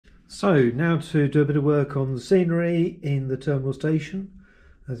So now to do a bit of work on the scenery in the terminal station.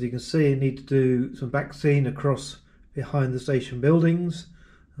 As you can see, I need to do some back scene across behind the station buildings.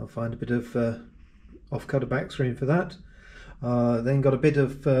 I'll find a bit of off-cutter back screen for that. Then got a bit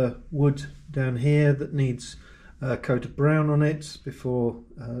of wood down here that needs a coat of brown on it before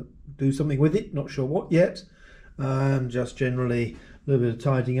do something with it, not sure what yet. And just generally a little bit of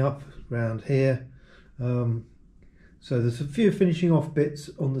tidying up around here. So there's a few finishing off bits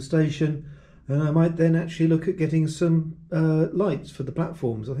on the station, and I might then actually look at getting some lights for the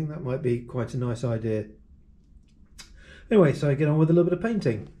platforms. I think that might be quite a nice idea. Anyway, so I get on with a little bit of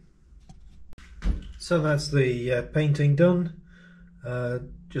painting. So that's the painting done.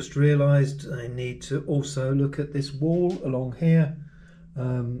 Just realised I need to also look at this wall along here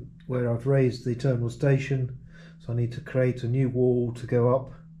where I've raised the terminal station. So I need to create a new wall to go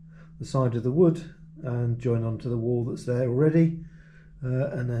up the side of the wood and join onto the wall that's there already,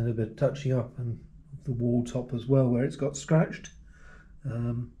 and then a bit of touching up and the wall top as well where it's got scratched.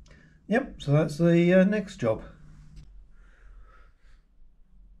 Yep, so that's the next job.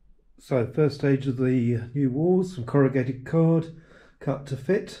 So first stage of the new walls, some corrugated card cut to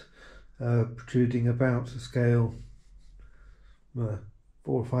fit, protruding about a scale 4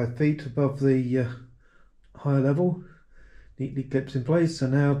 or 5 feet above the higher level. Neatly clips in place. So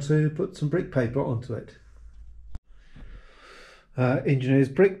now to put some brick paper onto it. Engineer's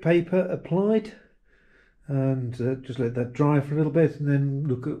brick paper applied, and just let that dry for a little bit and then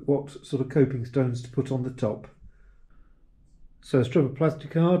look at what sort of coping stones to put on the top. So a strip of plastic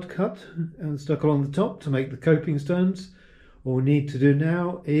card cut and stuck along the top to make the coping stones. All we need to do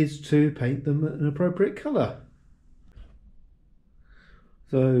now is to paint them an appropriate colour.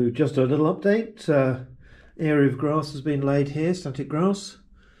 So just a little update. Area of grass has been laid here, static grass,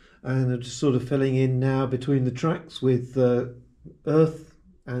 and they're just sort of filling in now between the tracks with earth,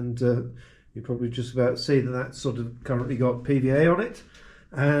 and you probably just about see that that's sort of currently got PVA on it,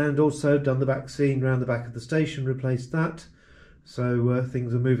 and also done the back scene around the back of the station, replaced that. So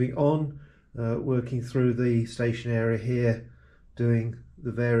things are moving on, working through the station area here, doing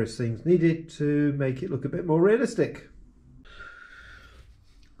the various things needed to make it look a bit more realistic.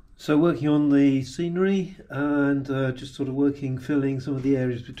 So working on the scenery and just sort of filling some of the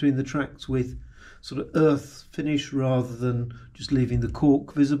areas between the tracks with sort of earth finish rather than just leaving the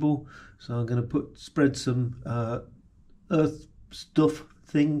cork visible. So I'm going to spread some earth stuff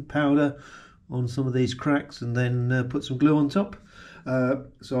powder on some of these cracks, and then put some glue on top.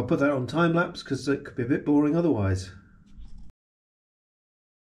 So I'll put that on time lapse because it could be a bit boring otherwise.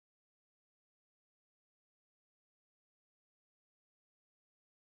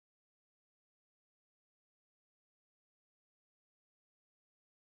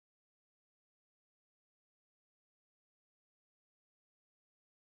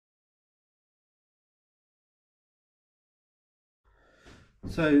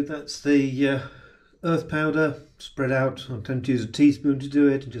 So that's the earth powder spread out. I tend to use a teaspoon to do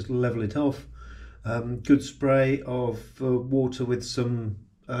it and just level it off. Good spray of water with some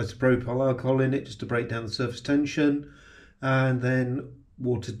isopropyl alcohol in it just to break down the surface tension, and then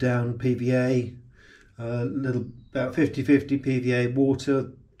watered down PVA, little about 50-50 PVA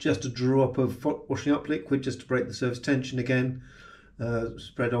water, just a drop of washing up liquid just to break the surface tension again,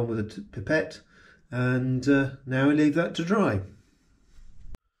 spread on with a pipette, and now we leave that to dry.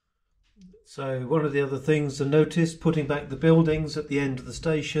 So one of the other things to notice putting back the buildings at the end of the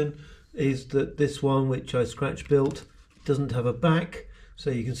station is that this one, which I scratch built, doesn't have a back, so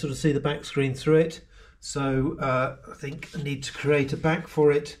you can sort of see the back screen through it. So I think I need to create a back for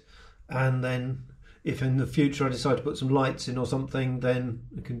it, and then if in the future I decide to put some lights in or something, then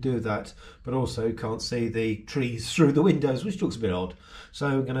I can do that. But also can't see the trees through the windows, which looks a bit odd. So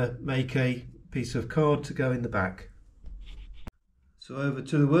I'm going to make a piece of card to go in the back. So over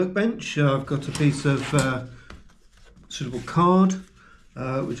to the workbench, I've got a piece of suitable card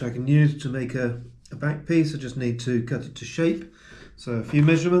which I can use to make a back piece. I just need to cut it to shape. So a few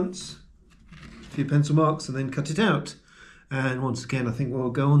measurements, a few pencil marks, and then cut it out. And once again, I think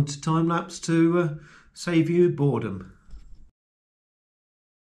we'll go on to time lapse to save you boredom.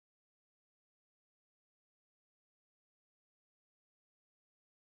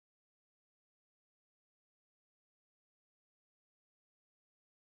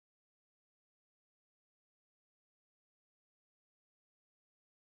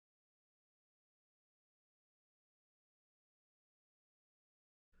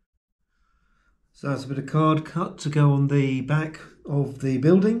 So that's a bit of card cut to go on the back of the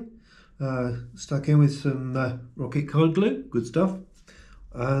building, stuck in with some rocket card glue, good stuff.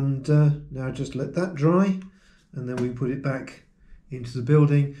 And now just let that dry, and then we put it back into the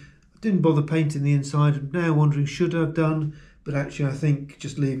building. Didn't bother painting the inside. I'm now wondering should I have done, but actually I think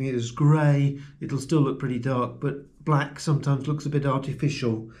just leaving it as grey, it'll still look pretty dark, but black sometimes looks a bit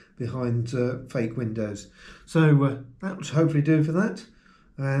artificial behind fake windows. So that will hopefully do for that,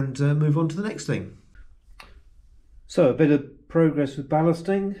 and move on to the next thing. So a bit of progress with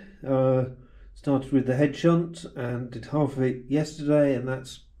ballasting. Started with the head shunt and did half of it yesterday, and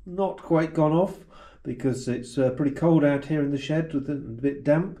that's not quite gone off because it's pretty cold out here in the shed with it a bit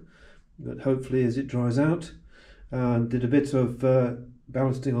damp, but hopefully as it dries out. Did a bit of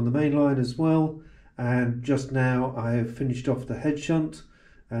ballasting on the main line as well, and just now I have finished off the head shunt,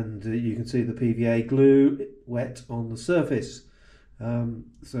 and you can see the PVA glue wet on the surface. So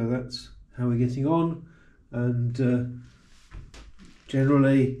that's how we're getting on, and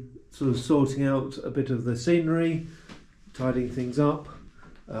generally sort of sorting out a bit of the scenery, tidying things up,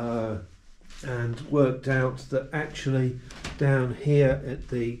 and worked out that actually down here at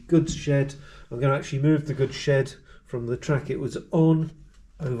the goods shed, I'm going to actually move the goods shed from the track it was on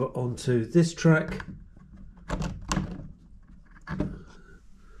over onto this track,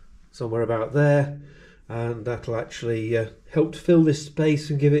 somewhere about there, and that'll actually help to fill this space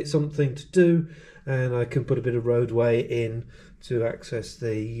and give it something to do, and I can put a bit of roadway in to access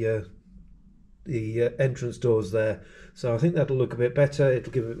the entrance doors there. So I think that'll look a bit better.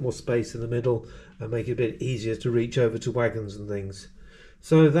 It'll give a bit more space in the middle and make it a bit easier to reach over to wagons and things.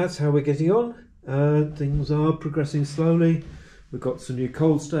 So that's how we're getting on. Things are progressing slowly. We've got some new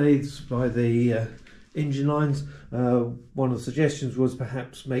cold staves by the engine lines. One of the suggestions was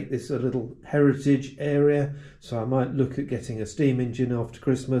perhaps make this a little heritage area, so I might look at getting a steam engine after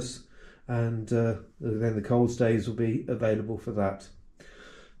Christmas, and then the cold staves will be available for that.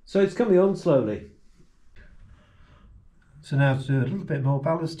 So it's coming on slowly. So now to do a little bit more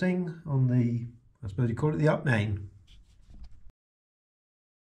ballasting on the, I suppose you call it the up main.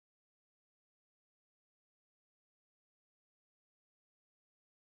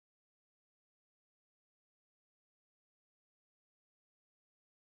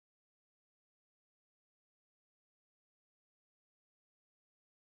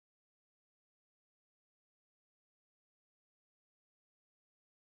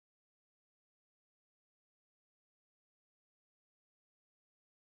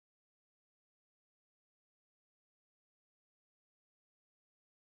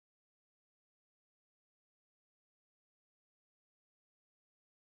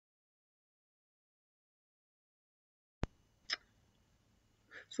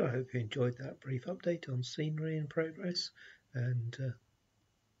 So I hope you enjoyed that brief update on scenery and progress, and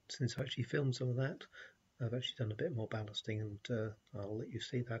since I actually filmed some of that, I've actually done a bit more ballasting, and I'll let you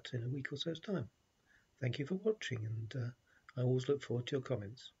see that in a week or so's time. Thank you for watching, and I always look forward to your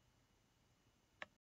comments.